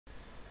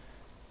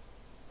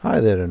Hi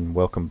there and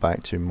welcome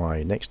back to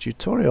my next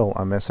tutorial.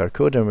 I'm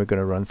SRCode and we're going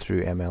to run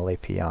through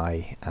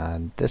MLAPI,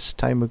 and this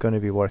time we're going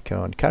to be working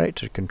on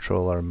character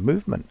controller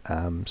movement.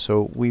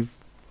 So we've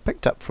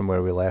picked up from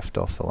where we left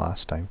off the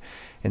last time.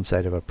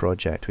 Inside of our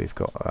project we've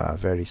got a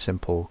very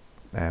simple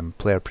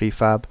player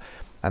prefab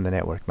and the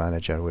network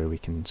manager where we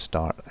can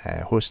start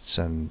hosts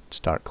and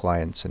start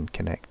clients and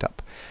connect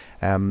up.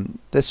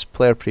 This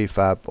player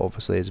prefab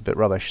obviously is a bit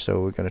rubbish, so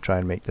we're going to try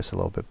and make this a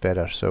little bit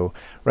better. So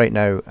right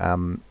now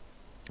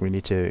we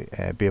need to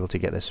be able to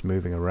get this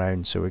moving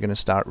around, so we're going to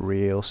start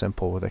real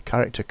simple with a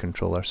character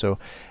controller. So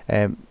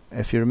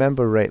if you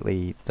remember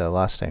rightly the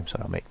last time, so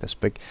I'll make this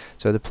big,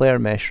 so the player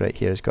mesh right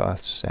here has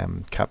got a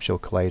capsule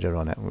collider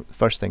on it. The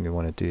first thing we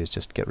want to do is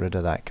just get rid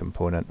of that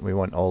component. We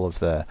want all of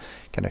the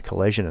kind of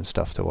collision and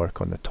stuff to work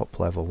on the top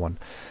level one.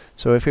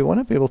 So if we want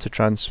to be able to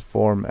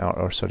transform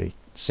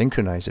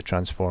synchronize the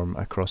transform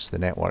across the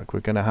network, we're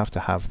going to have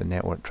the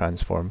network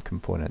transform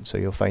component. So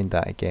you'll find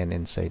that again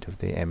inside of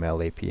the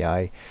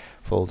MLAPI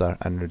folder,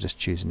 and we'll just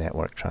choose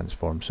network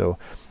transform. So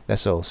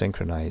this will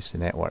synchronize the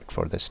network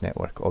for this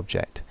network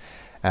object.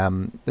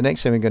 The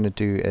next thing we're going to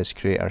do is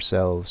create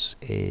ourselves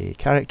a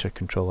character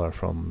controller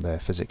from the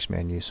physics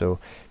menu. So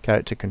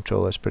character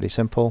controller is pretty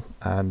simple,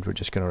 and we're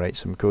just going to write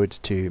some code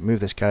to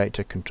move this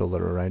character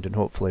controller around, and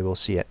hopefully we'll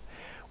see it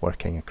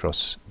working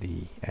across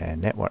the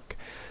network.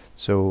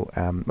 So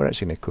we're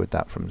actually going to code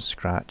that from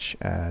scratch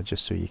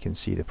just so you can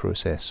see the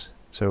process.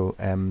 So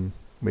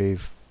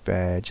we've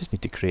just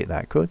need to create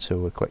that code, so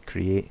we'll click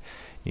create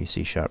new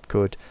C#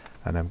 code,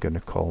 and I'm going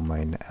to call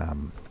mine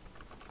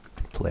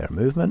player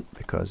movement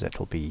because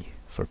it'll be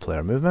for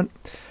player movement.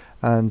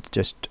 And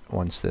just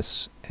once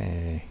this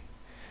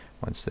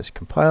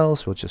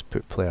compiles, we'll just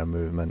put player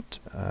movement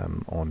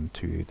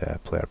onto the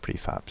player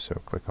prefab. So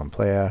click on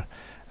player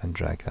and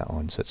drag that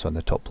on, so it's on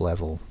the top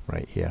level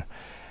right here.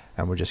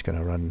 And we're just going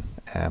to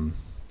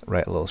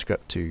write a little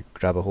script to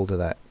grab a hold of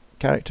that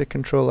character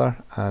controller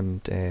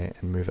and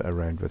move it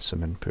around with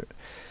some input.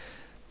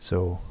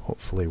 So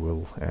hopefully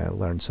we'll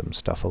learn some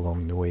stuff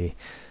along the way.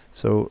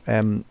 So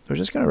we're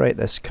just going to write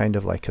this kind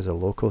of like as a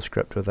local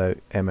script without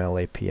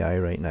MLAPI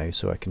right now,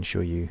 so I can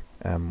show you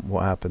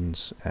what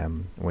happens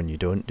when you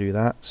don't do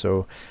that.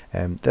 So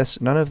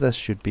none of this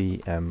should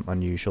be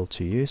unusual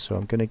to you. So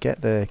I'm going to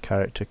get the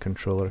character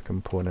controller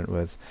component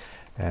with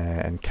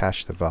and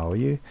cache the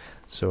value.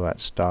 So at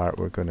start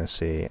we're going to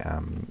say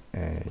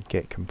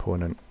get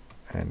component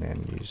and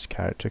then use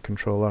character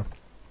controller.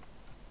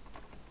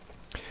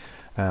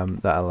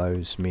 That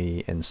allows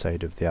me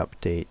inside of the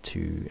update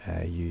to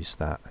use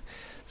that.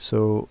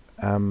 So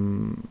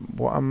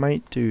what I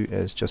might do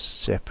is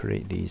just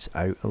separate these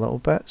out a little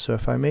bit. So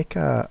if I make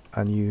a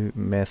new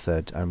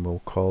method, and we'll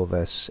call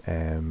this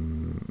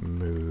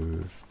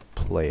move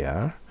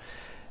player,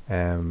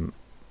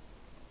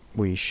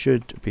 we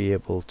should be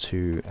able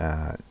to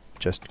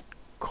just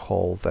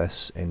call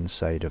this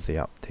inside of the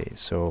update.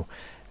 So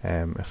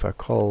if I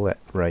call it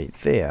right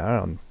there,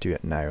 I'll do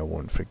it now, I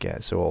won't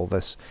forget. So all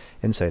this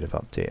inside of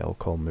update, I'll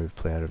call move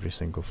player every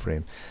single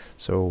frame.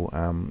 So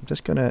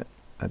just gonna,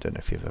 I don't know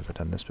if you've ever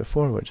done this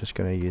before, we're just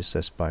going to use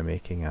this by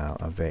making a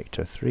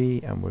vector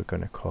 3, and we're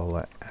going to call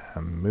it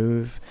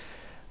move,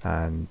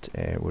 and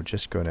we're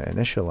just going to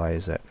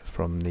initialize it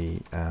from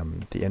the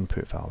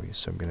input values.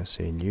 So I'm going to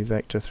say new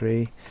vector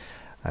 3,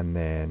 and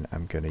then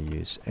I'm going to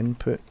use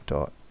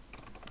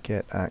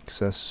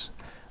input.getAxis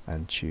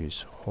and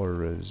choose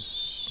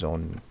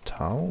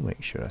horizontal,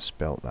 make sure I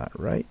spelt that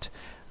right,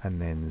 and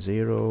then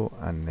 0,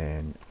 and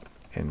then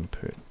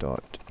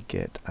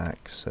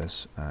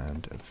input.getAxis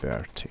and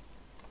vertical,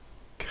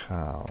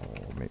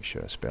 make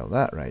sure I spell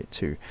that right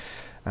too.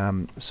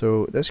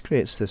 So this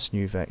creates this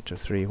new vector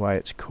 3. Why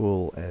it's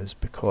cool is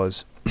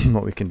because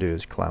what we can do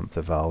is clamp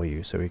the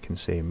value. So we can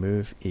say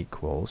move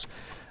equals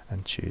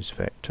and choose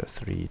vector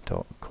 3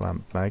 dot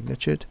clamp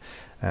magnitude,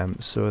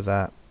 so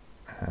that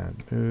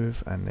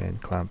move and then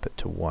clamp it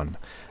to 1.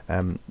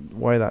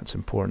 Why that's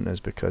important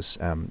is because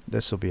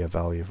this will be a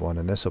value of 1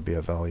 and this will be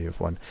a value of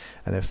 1,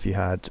 and if you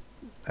had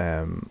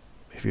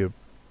if you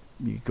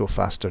go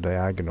faster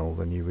diagonal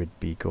than you would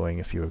be going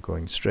if you were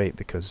going straight,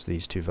 because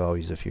these two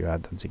values, if you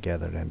add them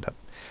together, end up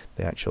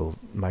the actual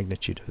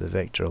magnitude of the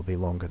vector will be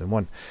longer than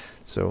 1.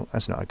 So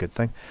that's not a good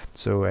thing.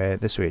 So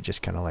this way it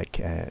just kind of like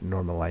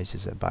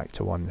normalizes it back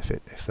to 1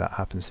 if that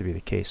happens to be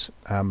the case.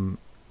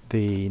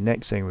 The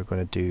next thing we're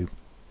going to do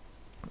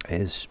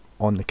is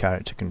on the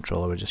character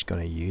controller, we're just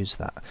going to use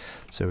that.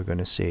 So we're going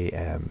to say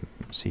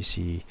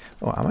cc,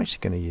 I'm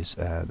actually going to use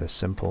the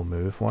simple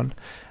move one,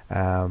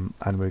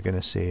 and we're going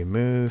to say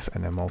move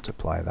and then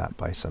multiply that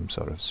by some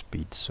sort of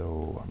speed.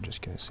 So I'm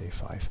just going to say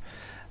 5.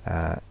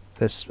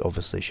 This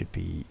obviously should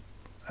be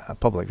a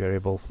public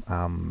variable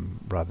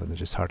rather than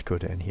just hard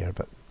code it in here,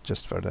 but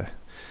just for the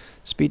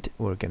speed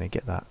we're going to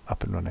get that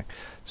up and running.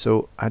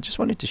 So I just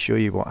wanted to show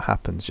you what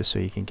happens just so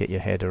you can get your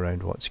head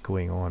around what's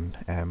going on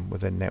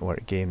within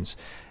network games.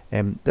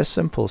 This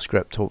simple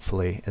script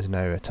hopefully is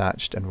now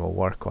attached and will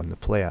work on the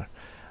player.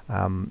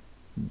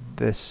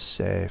 this,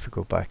 if we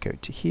go back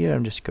out to here,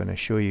 I'm just going to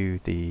show you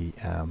the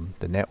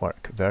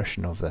network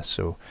version of this.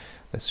 So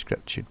this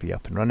script should be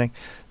up and running.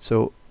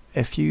 So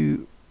if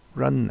you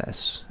run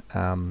this,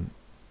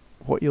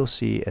 what you'll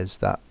see is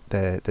that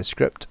the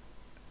script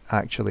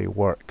actually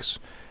works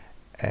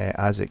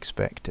as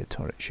expected,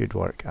 or it should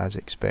work as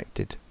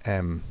expected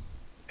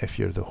if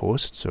you're the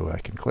host. So I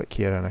can click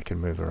here and I can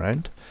move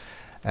around.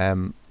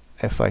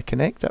 If I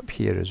connect up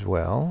here as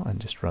well and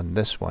just run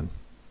this one,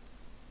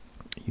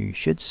 you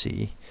should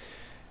see,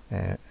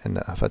 and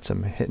I've had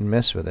some hit and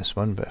miss with this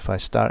one, but if I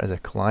start as a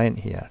client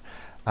here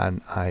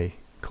and I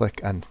click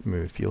and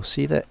move, you'll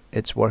see that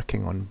it's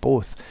working on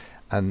both,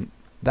 and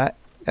that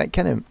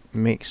kind of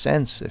makes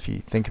sense if you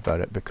think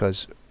about it,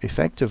 because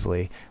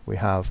effectively we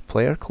have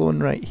player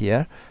clone right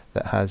here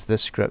that has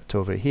this script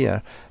over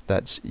here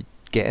that's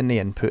getting the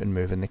input and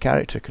moving the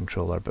character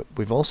controller, but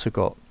we've also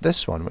got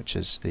this one, which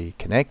is the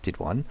connected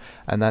one,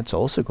 and that's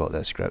also got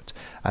this script,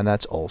 and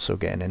that's also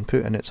getting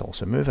input and it's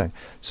also moving.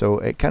 So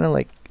it kind of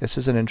like, this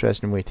is an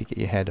interesting way to get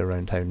your head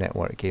around how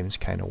network games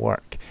kind of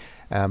work.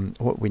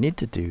 What we need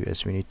to do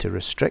is we need to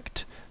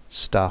restrict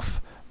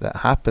stuff that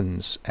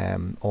happens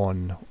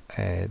on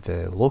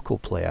the local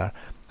player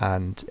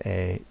and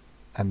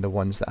the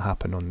ones that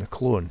happen on the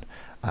clone.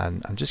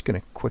 And I'm just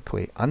going to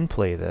quickly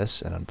unplay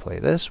this and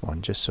unplay this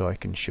one just so I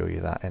can show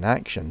you that in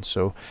action.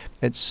 So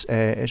it's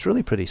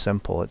really pretty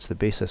simple. It's the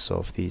basis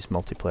of these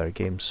multiplayer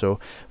games. So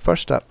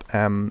first up,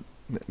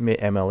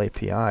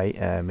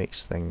 MLAPI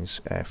makes things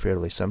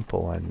fairly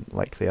simple, and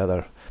like the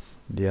other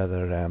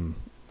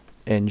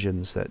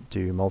engines that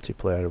do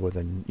multiplayer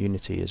within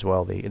Unity as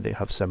well, they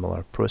have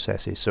similar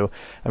processes. So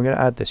I'm going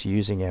to add this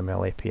using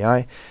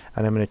MLAPI,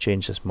 and I'm going to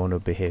change this mono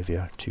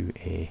behavior to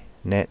a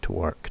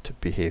networked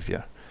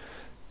behavior.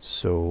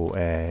 So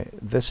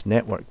this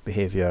network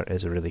behavior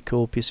is a really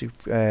cool piece of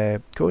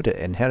code. It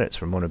inherits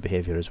from mono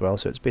behavior as well,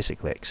 so it's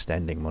basically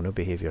extending mono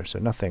behavior. So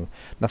nothing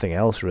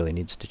else really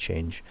needs to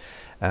change.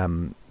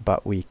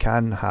 But we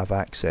can have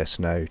access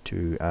now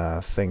to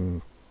a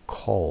thing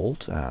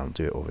called, I'll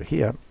do it over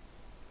here,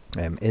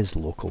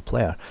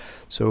 IsLocalPlayer.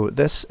 So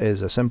this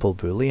is a simple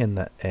boolean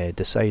that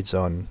decides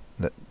on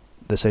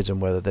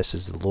whether this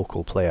is the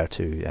local player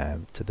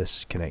to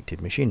this connected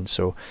machine.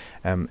 So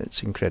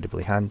it's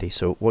incredibly handy.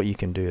 So what you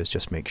can do is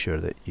just make sure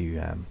that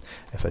you,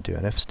 if I do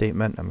an if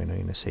statement, I'm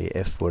going to say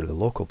if we're the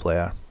local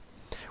player,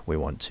 we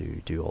want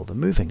to do all the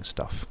moving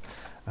stuff.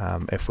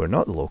 If we're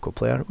not the local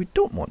player, we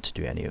don't want to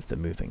do any of the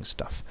moving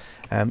stuff.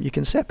 You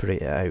can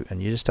separate it out,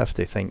 and you just have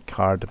to think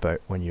hard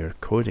about, when you're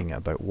coding,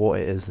 about what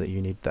it is that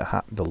you need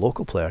the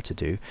local player to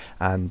do,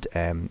 and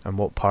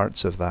what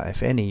parts of that,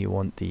 if any, you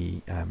want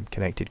the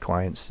connected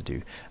clients to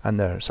do. And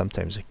there's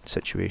sometimes a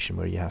situation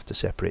where you have to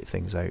separate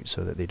things out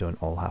so that they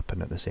don't all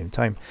happen at the same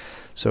time.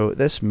 So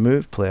this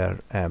move player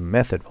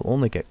method will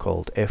only get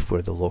called if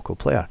we're the local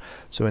player.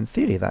 So in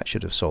theory that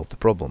should have solved the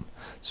problem.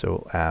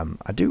 So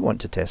I do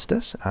want to test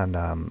this, and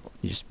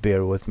you just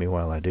bear with me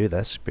while I do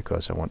this,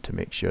 because I want to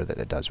make sure that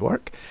it does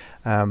work,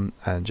 and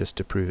just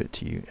to prove it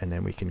to you, and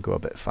then we can go a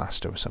bit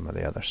faster with some of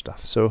the other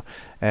stuff. So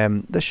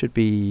this should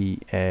be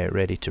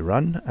ready to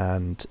run,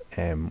 and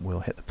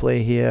we'll hit the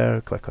play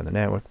here, click on the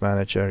network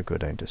manager, go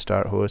down to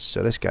start host,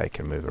 so this guy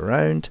can move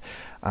around,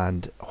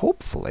 and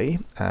hopefully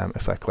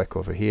if I click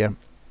over here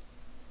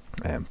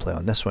and play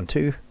on this one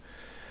too,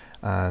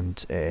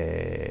 and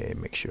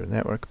make sure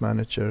network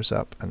manager's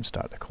up and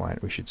start the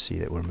client, we should see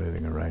that we're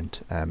moving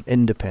around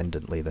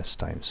independently this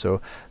time.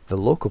 So the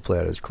local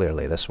player is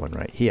clearly this one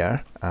right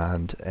here,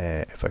 and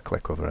if I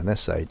click over on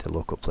this side, the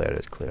local player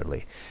is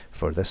clearly,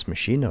 for this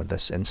machine or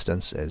this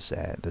instance, is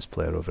this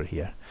player over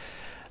here.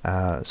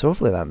 So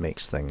hopefully that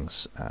makes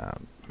things a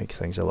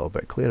little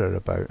bit clearer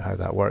about how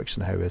that works,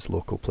 and how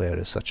IsLocalPlayer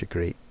is such a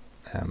great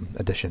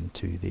addition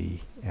to the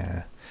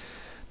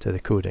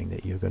coding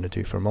that you're going to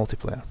do for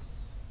multiplayer.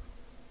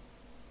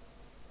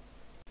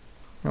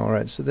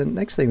 Alright, so the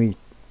next thing we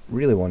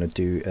really want to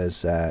do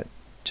is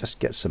just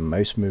get some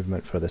mouse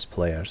movement for this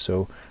player.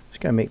 So I'm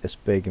just going to make this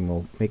big, and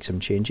we'll make some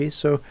changes.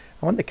 So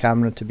I want the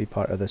camera to be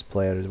part of this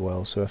player as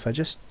well. So if I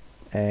just,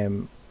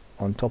 on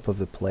top of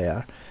the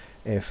player,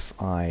 if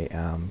I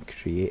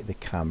create the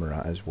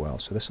camera as well.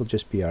 So this will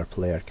just be our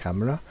player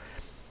camera.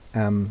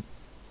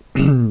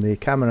 The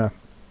camera,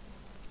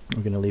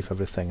 we're going to leave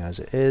everything as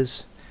it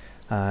is.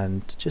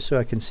 And just so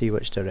I can see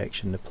which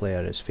direction the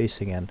player is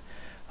facing in,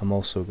 I'm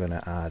also going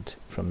to add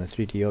from the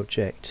 3D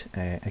object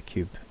a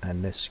cube,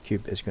 and this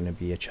cube is going to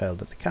be a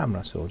child of the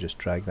camera, so I'll just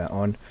drag that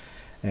on.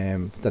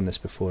 I've done this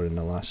before in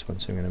the last one,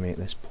 so I'm going to make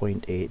this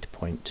 0.8,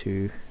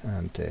 0.2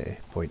 and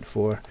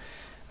 0.4,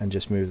 and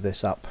just move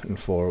this up and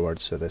forward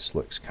so this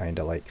looks kind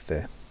of like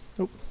the...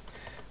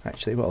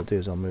 Actually what I'll do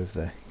is I'll move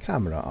the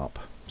camera up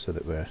so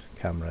that the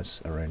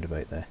camera's around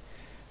about the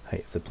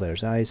height of the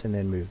player's eyes, and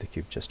then move the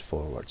cube just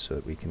forward so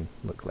that we can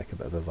look like a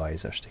bit of a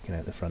visor sticking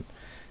out the front.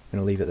 I'm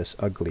going to leave it this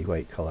ugly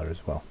white colour as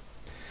well.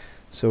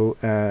 So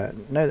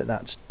now that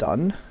that's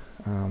done,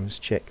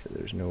 just check that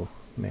there's no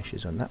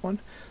meshes on that one.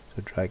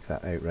 So drag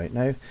that out right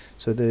now.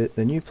 So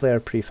the new player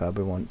prefab,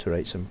 we want to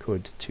write some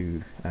code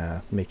to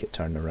make it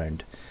turn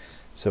around.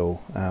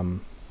 So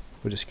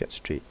we'll just get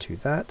straight to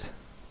that.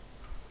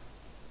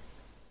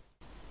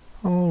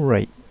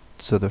 Alright,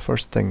 so the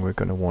first thing we're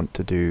going to want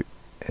to do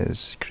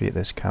is create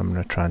this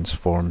camera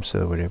transform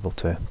so we're able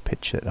to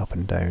pitch it up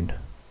and down.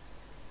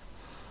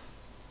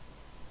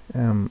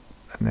 And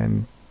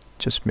then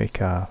just make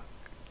a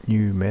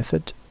new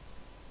method.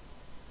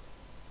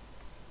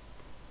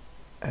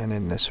 And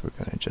in this we're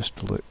going to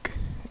just look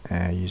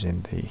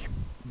using the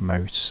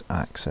mouse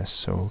axis,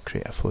 so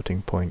create a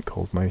floating point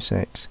called mouse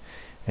x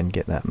and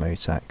get that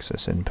mouse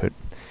axis input.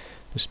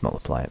 Just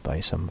multiply it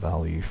by some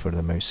value for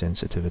the mouse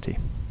sensitivity.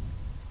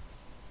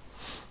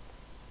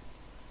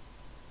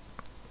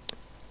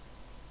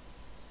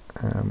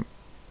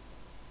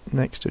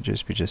 Next would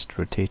just be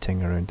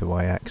rotating around the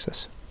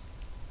y-axis.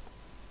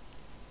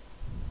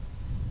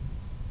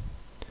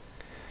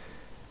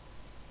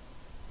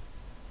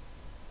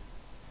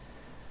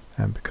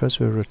 And because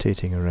we're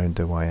rotating around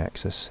the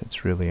y-axis,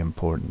 it's really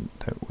important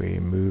that we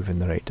move in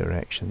the right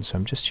direction. So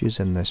I'm just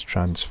using this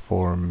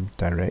transform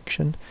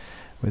direction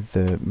with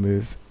the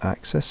move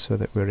axis so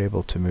that we're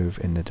able to move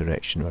in the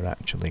direction we're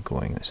actually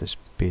going. This is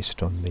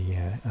based on the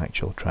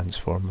actual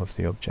transform of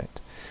the object.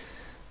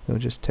 So we'll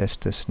just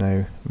test this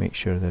now, make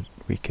sure that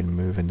we can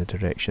move in the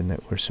direction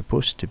that we're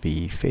supposed to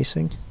be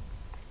facing.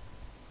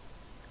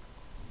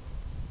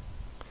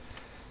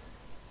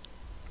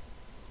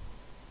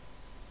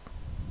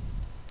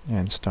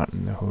 And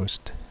starting the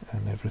host,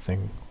 and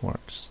everything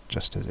works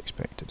just as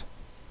expected.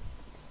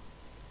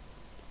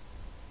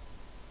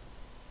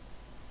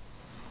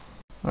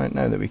 Right,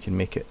 now that we can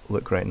make it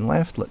look right and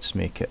left, let's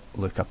make it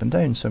look up and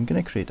down. So I'm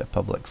going to create a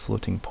public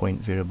floating point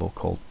variable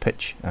called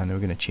pitch, and we're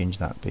going to change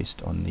that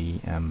based on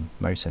the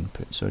mouse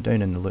input. So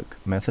down in the look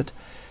method,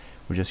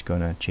 we're just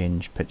going to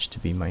change pitch to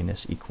be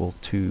minus equal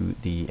to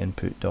the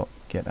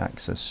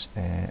input.getAxis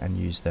and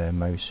use the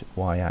mouse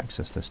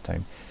y-axis this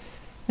time,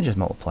 and just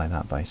multiply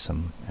that by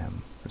some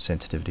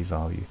sensitivity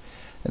value.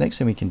 The next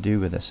thing we can do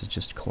with this is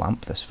just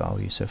clamp this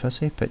value. So if I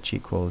say pitch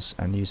equals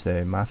and use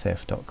the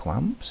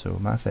mathf.clamp, so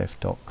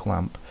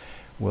mathf.clamp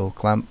will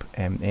clamp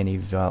any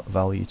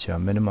value to a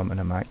minimum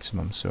and a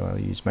maximum. So I'll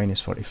use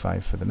minus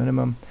 45 for the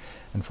minimum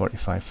and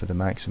 45 for the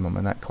maximum,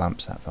 and that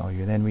clamps that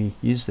value. Then we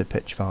use the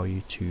pitch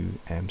value to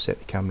set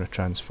the camera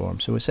transform.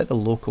 So we set the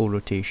local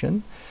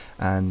rotation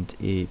and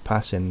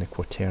pass in the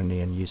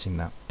quaternion using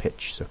that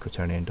pitch, so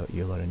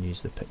quaternion.euler, and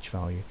use the pitch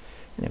value.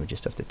 And then we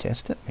just have to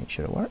test it, make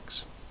sure it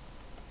works.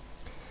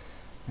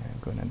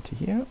 Going into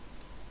here.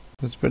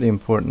 It's pretty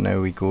important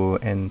now we go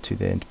into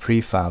the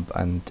prefab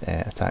and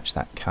attach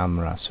that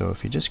camera. So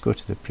if you just go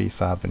to the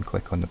prefab and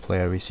click on the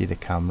player, we see the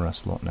camera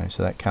slot now.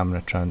 So that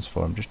camera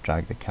transform, just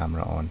drag the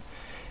camera on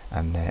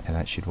and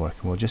that should work.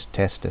 And we'll just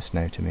test this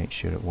now to make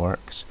sure it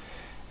works.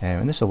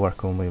 And this will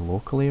work only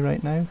locally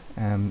right now.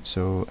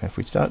 So if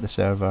we start the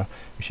server,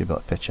 we should be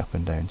able to pitch up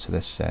and down. So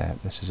this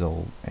is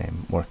all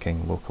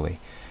working locally.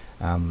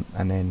 And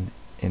then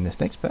in this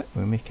next bit,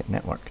 we make it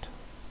networked.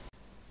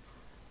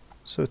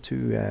 So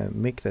to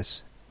make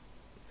this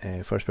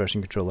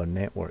first-person controller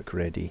network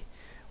ready,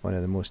 one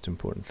of the most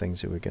important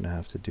things that we're going to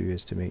have to do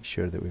is to make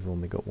sure that we've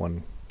only got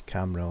one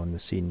camera on the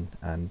scene,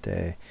 and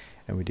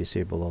we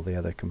disable all the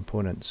other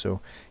components. So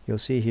you'll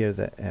see here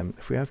that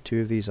if we have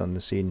two of these on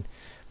the scene,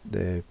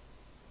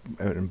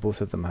 and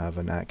both of them have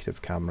an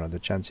active camera, the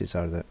chances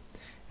are that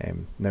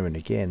now and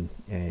again,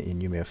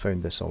 and you may have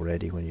found this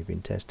already when you've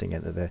been testing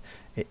it, that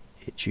it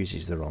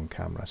chooses the wrong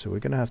camera. So we're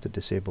going to have to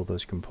disable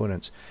those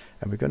components,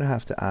 and we're going to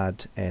have to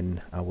add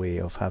in a way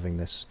of having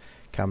this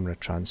camera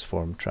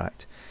transform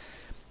tracked.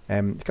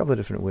 A couple of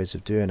different ways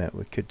of doing it.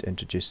 We could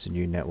introduce the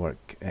new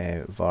network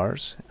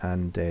vars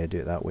and do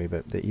it that way,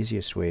 but the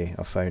easiest way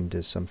I've found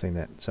is something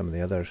that some of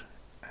the other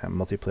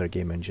multiplayer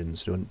game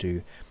engines don't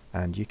do,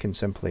 and you can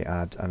simply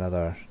add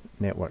another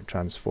network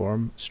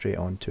transform straight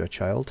onto a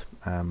child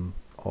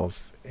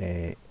of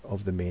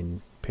the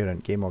main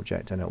parent game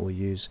object, and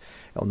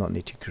it'll not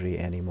need to create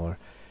any more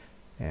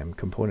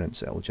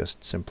components. It'll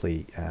just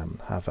simply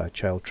have a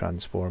child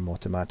transform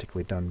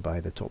automatically done by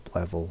the top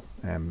level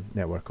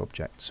network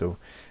object. So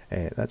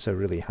that's a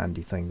really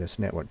handy thing. This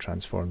network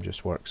transform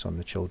just works on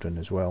the children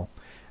as well,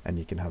 and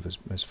you can have,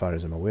 as far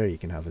as I'm aware, you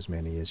can have as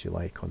many as you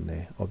like on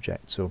the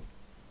object. So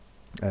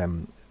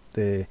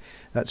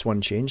that's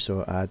one change.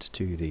 So add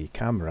to the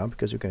camera,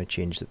 because we're going to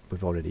change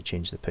we've already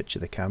changed the pitch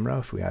of the camera.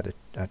 If we add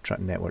a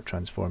network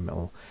transform,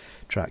 it'll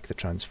track the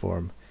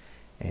transform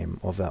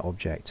of that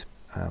object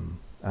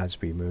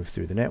as we move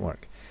through the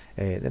network.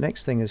 The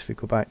next thing is, if we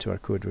go back to our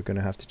code, we're going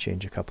to have to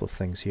change a couple of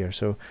things here.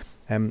 So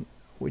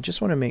we just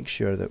want to make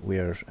sure that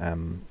we're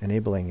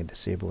enabling and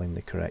disabling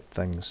the correct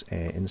things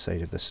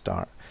inside of the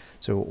start.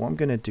 So what I'm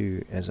going to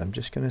do is I'm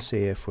just going to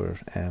say if we're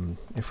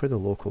the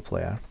local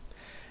player,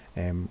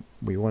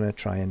 we want to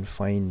try and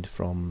find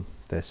from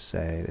this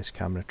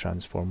camera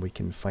transform, we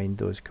can find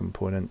those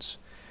components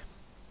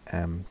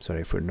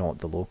if we're not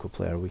the local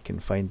player, we can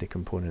find the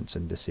components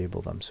and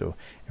disable them. So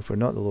if we're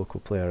not the local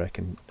player, I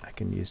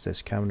can use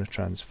this camera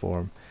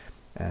transform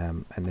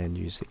and then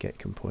use the get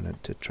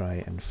component to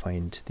try and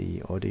find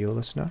the audio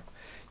listener,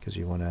 because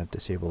we want to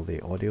disable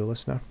the audio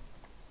listener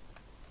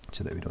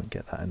so that we don't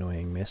get that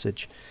annoying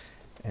message.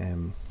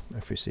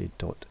 If we say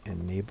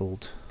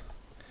 .enabled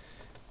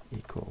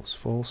equals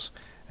false,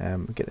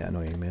 we get that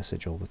annoying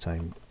message all the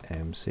time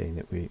saying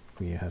that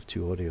we have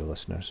two audio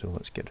listeners, so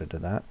let's get rid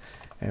of that.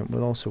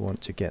 We'll also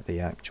want to get the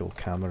actual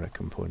camera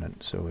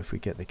component, so if we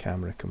get the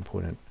camera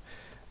component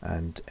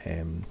and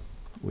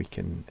we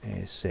can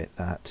set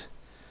that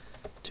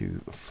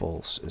to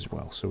false as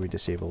well, so we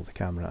disable the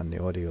camera and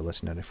the audio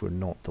listener if we're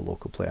not the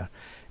local player.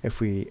 If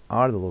we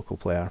are the local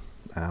player,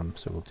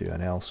 so we'll do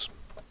an else,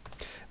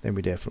 then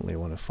we definitely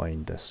want to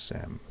find this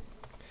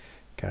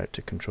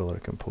character controller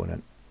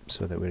component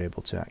so that we're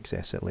able to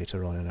access it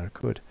later on in our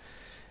code.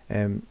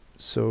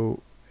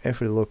 So if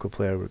we're the local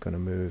player, we're going to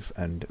move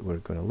and we're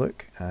going to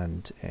look,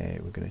 and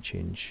we're going to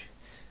change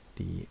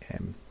the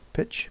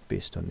pitch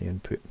based on the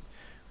input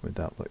with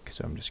that look,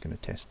 so I'm just going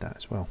to test that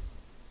as well.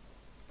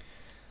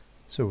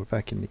 So we're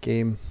back in the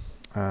game,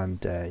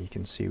 and you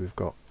can see we've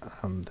got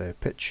the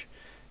pitch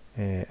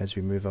as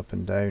we move up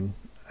and down.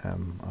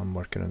 I'm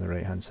working on the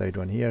right hand side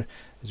one here.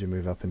 As we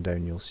move up and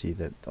down, you'll see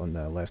that on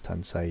the left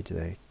hand side,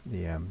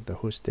 the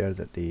host there,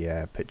 that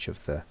the pitch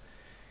of the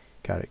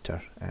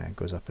character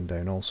goes up and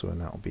down also,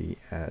 and that'll be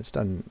it's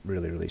done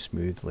really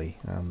smoothly.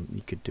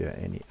 You could do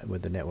it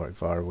with the network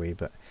var way,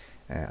 but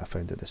I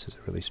found that this is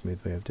a really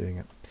smooth way of doing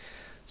it.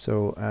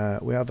 So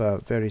we have a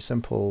very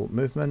simple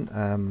movement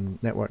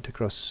networked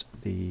across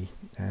the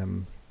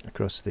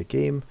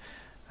game.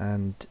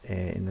 And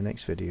in the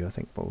next video, I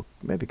think what we're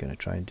maybe going to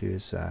try and do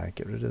is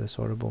get rid of this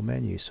horrible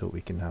menu so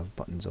we can have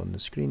buttons on the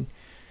screen,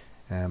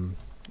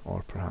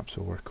 or perhaps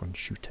we'll work on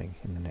shooting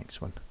in the next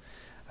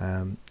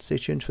one. Stay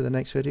tuned for the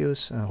next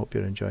videos. I hope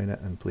you're enjoying it,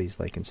 and please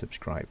like and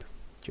subscribe.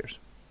 Cheers.